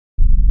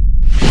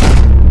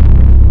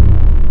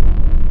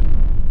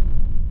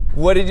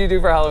What did you do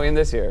for Halloween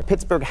this year?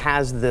 Pittsburgh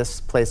has this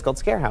place called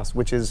Scarehouse,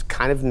 which is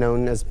kind of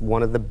known as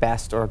one of the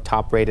best or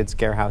top-rated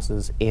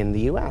scarehouses in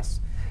the U.S.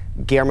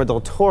 Guillermo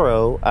del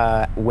Toro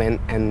went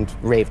and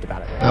raved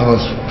about it. That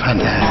was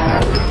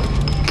fantastic.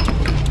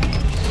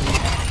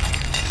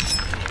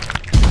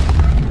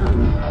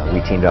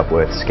 We teamed up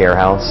with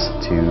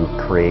Scarehouse to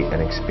create an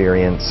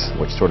experience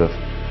which sort of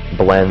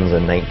blends a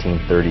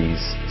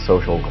 1930s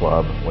social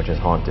club, which is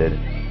haunted.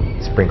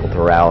 Sprinkled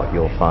throughout,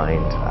 you'll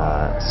find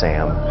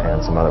Sam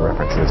and some other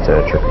references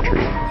to Trick or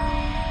Treat.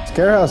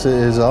 Scarehouse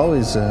is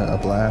always a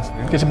blast.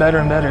 It gets better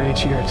and better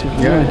each year, too.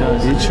 Yeah, it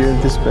does. Each year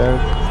it gets better.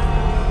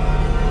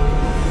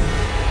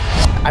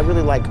 I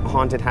really like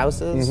haunted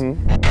houses,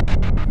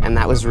 and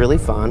that was really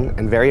fun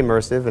and very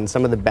immersive and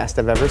some of the best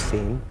I've ever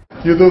seen.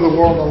 You do the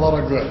world a lot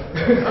of good.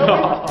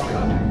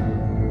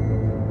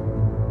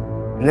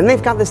 And then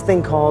they've got this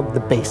thing called the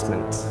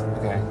basement.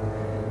 Okay.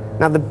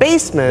 Now the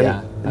basement,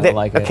 Yeah, I don't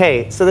like it.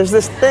 Okay, so there's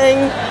this thing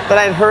that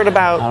I'd heard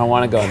about. I don't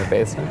want to go in the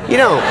basement. You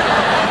know,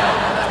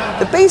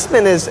 the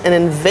basement is an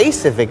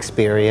invasive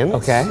experience.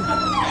 Okay.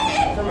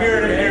 From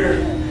here to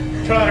here,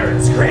 Trotter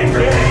and Scream.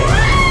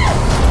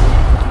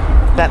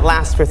 That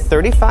lasts for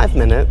 35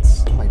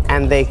 minutes,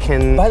 and they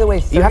can. By the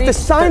way, you have to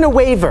sign a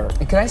waiver.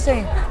 Can I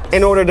say,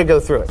 in order to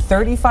go through it.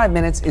 35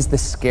 minutes is the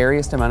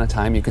scariest amount of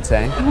time you could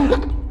say.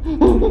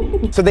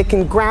 So they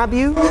can grab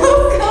you.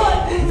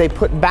 They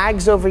put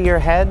bags over your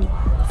head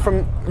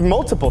from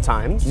multiple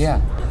times.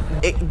 Yeah.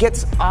 It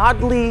gets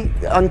oddly,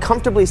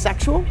 uncomfortably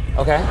sexual.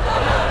 Okay.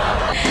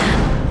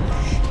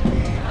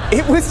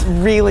 It was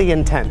really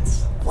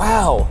intense.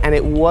 Wow. And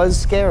it was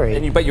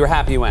scary. But you were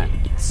happy you went.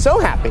 So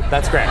happy.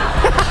 That's great.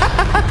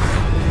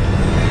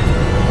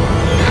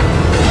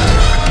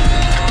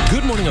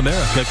 Good Morning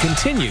America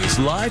continues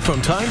live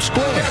from Times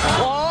Square.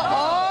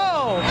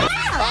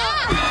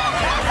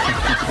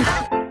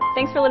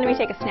 Thanks for letting me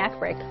take a snack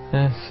break.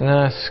 It's a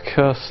nice,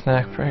 cool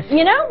snack break.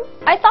 You know,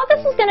 I thought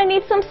this was gonna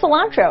need some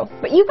cilantro,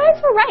 but you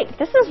guys were right.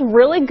 This is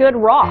really good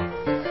raw.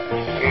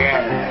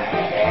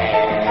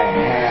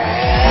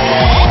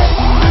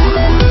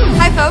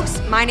 Hi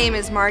folks, my name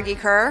is Margie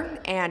Kerr,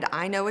 and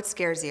I know what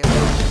scares you.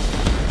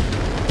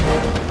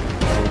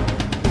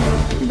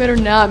 You better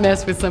not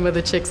mess with some of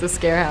the chicks at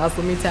Scarehouse,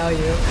 let me tell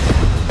you.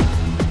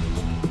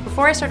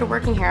 Before I started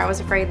working here, I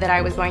was afraid that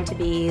I was going to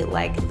be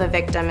like the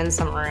victim in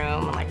some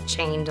room, like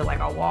chained to like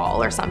a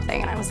wall or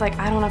something. And I was like,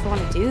 I don't know if I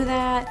want to do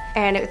that.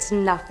 And it's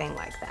nothing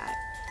like that.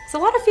 It's a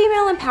lot of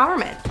female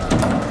empowerment.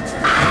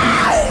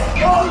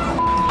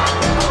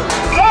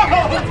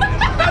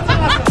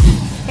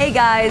 Hey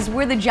guys,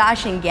 we're the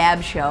Josh and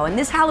Gab Show, and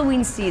this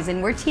Halloween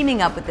season we're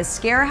teaming up with the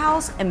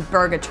Scarehouse and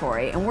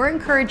Burgatory, and we're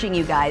encouraging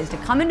you guys to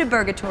come into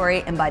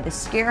Burgatory and buy the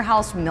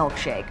Scarehouse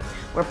milkshake,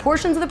 where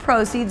portions of the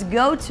proceeds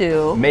go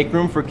to Make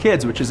Room for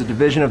Kids, which is a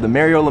division of the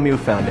Mario Lemieux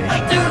Foundation.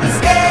 Do the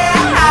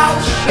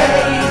Scarehouse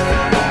shake.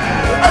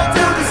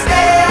 Do the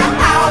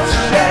Scarehouse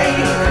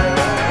shake.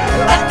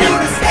 Do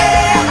the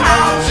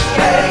Scarehouse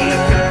shake.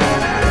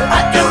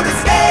 Do the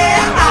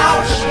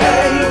Scarehouse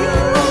shake.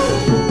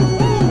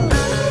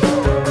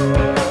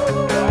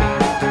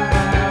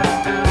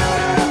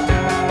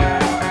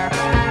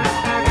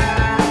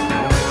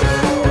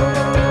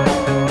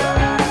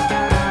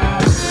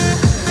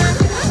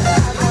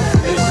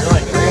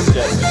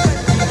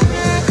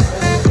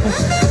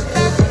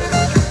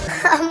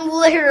 I'm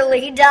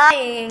literally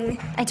dying.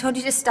 I told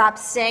you to stop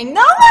saying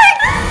no.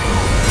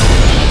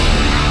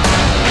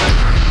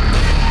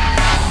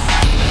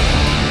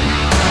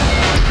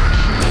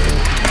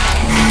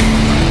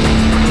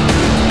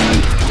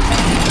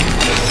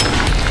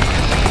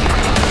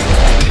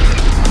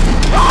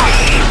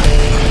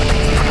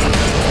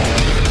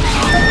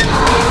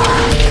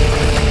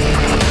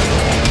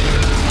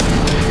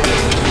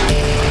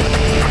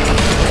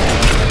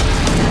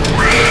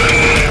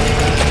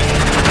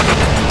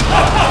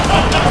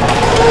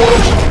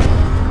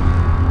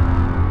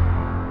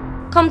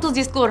 Come to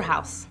this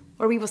schoolhouse,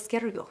 where we will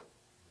scare you.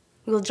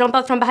 We will jump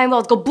out from behind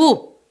walls, go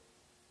boo!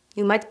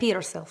 You might pee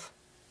yourself.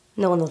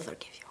 No one will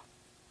forgive you.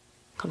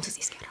 Come to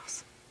this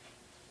Scarehouse.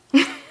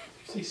 Did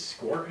you say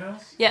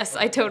Scorehouse? Yes,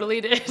 I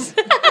totally did.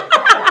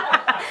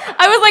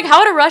 I was like, how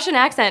would a Russian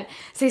accent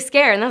say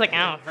scare? And I was like,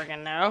 I don't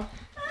freaking know.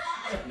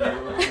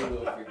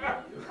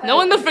 No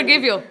one will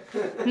forgive you.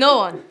 No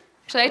one.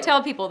 Should I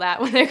tell people that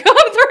when they come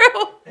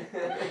through?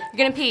 You're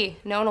gonna pee.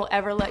 No one will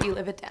ever let you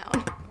live it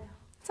down.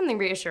 Something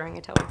reassuring I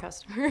tell our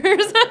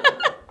customers.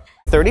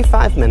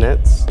 35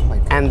 minutes,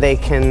 and they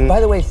can. By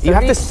the way, you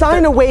have to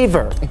sign a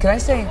waiver. Can I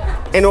say,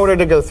 in order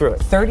to go through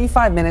it.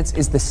 35 minutes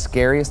is the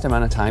scariest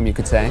amount of time you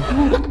could say.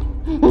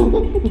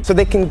 So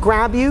they can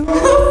grab you.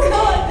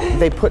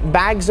 They put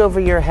bags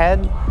over your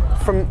head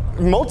from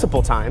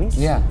multiple times.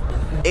 Yeah.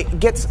 It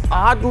gets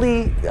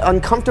oddly,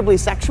 uncomfortably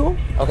sexual.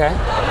 Okay.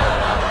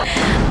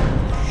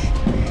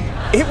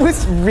 It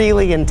was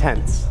really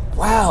intense.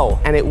 Wow.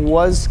 And it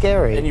was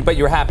scary. But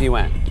you were happy you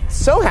went.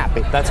 So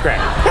happy. That's great.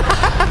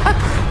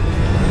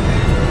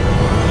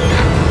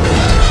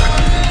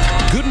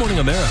 Good Morning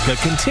America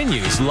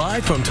continues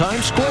live from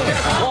Times Square.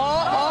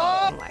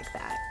 Like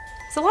that.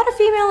 It's a lot of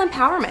female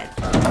empowerment.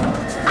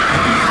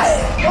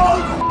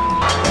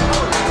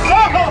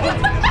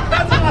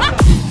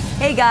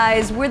 Hey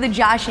guys, we're the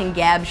Josh and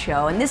Gab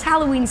Show, and this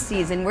Halloween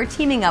season we're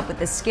teaming up with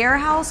the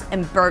Scarehouse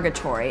and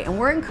Burgatory, and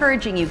we're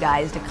encouraging you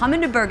guys to come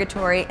into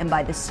Burgatory and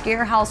buy the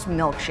Scarehouse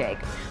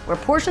milkshake, where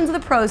portions of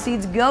the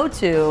proceeds go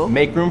to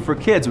Make Room for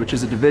Kids, which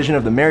is a division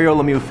of the Mario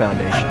Lemieux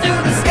Foundation. Do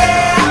the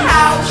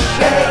Scarehouse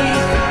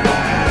shake.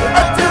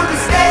 Do the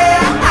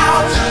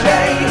Scarehouse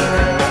shake.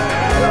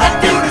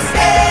 Do the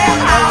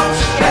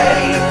Scarehouse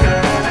shake.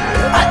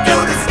 Do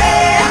the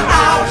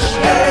Scarehouse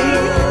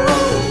shake.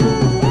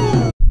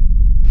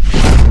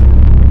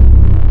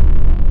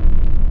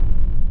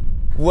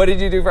 What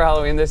did you do for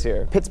Halloween this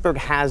year? Pittsburgh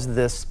has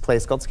this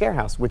place called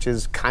Scarehouse, which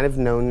is kind of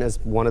known as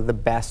one of the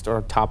best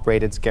or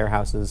top-rated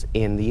scarehouses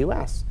in the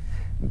U.S.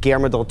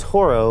 Guillermo del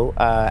Toro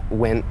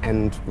went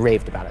and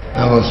raved about it.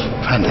 That was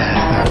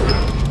fantastic.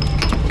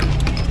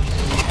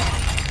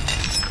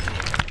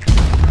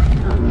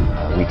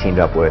 We teamed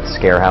up with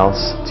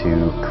Scarehouse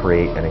to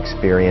create an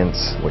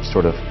experience which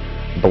sort of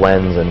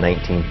blends a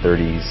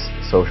 1930s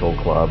social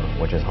club,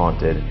 which is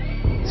haunted.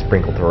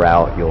 Sprinkled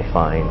throughout, you'll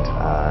find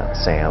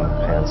Sam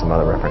and some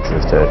other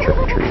references to Trick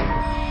or Treat.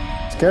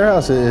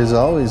 Scarehouse is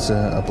always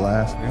a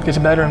blast. It gets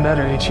better and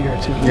better each year,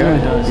 too. It Yeah,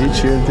 really does.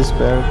 each year it gets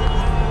better.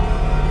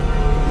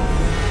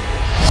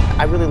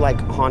 I really like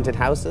haunted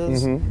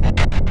houses, and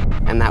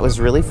that was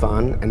really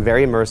fun and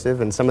very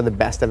immersive and some of the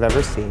best I've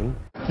ever seen.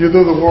 You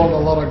do the world a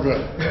lot of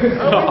good.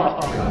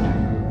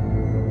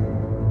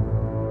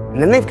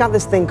 And then they've got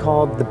this thing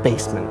called the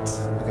basement.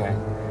 Okay.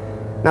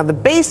 Now the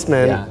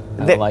basement, Yeah,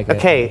 I don't like it.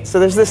 Okay, so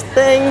there's this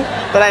thing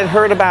that I'd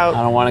heard about.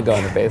 I don't want to go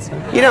in the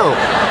basement. You know,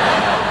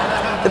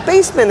 the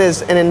basement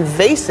is an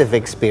invasive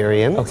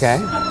experience. Okay.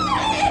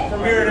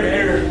 From here to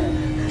here,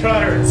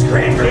 Cutter and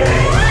Scream.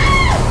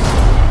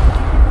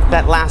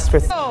 That lasts for.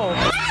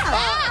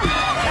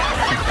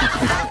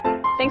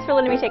 Thanks for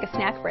letting me take a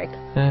snack break.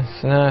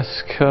 It's a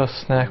nice, cool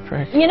snack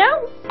break. You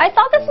know, I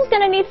thought this was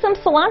gonna need some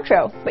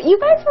cilantro, but you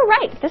guys were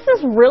right. This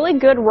is really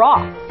good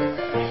raw.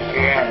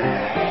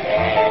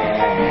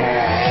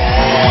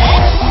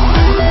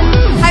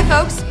 Hi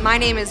folks, my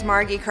name is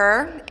Margie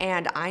Kerr,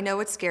 and I know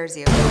what scares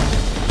you.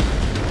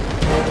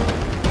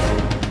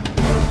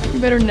 You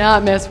better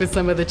not mess with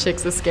some of the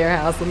chicks at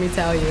Scarehouse, let me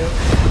tell you.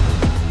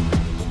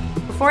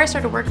 Before I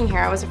started working here,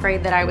 I was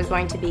afraid that I was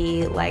going to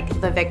be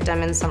like the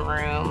victim in some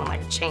room,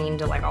 like chained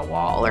to like a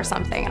wall or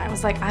something. And I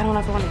was like, I don't know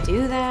if I want to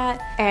do that.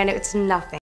 And it's nothing.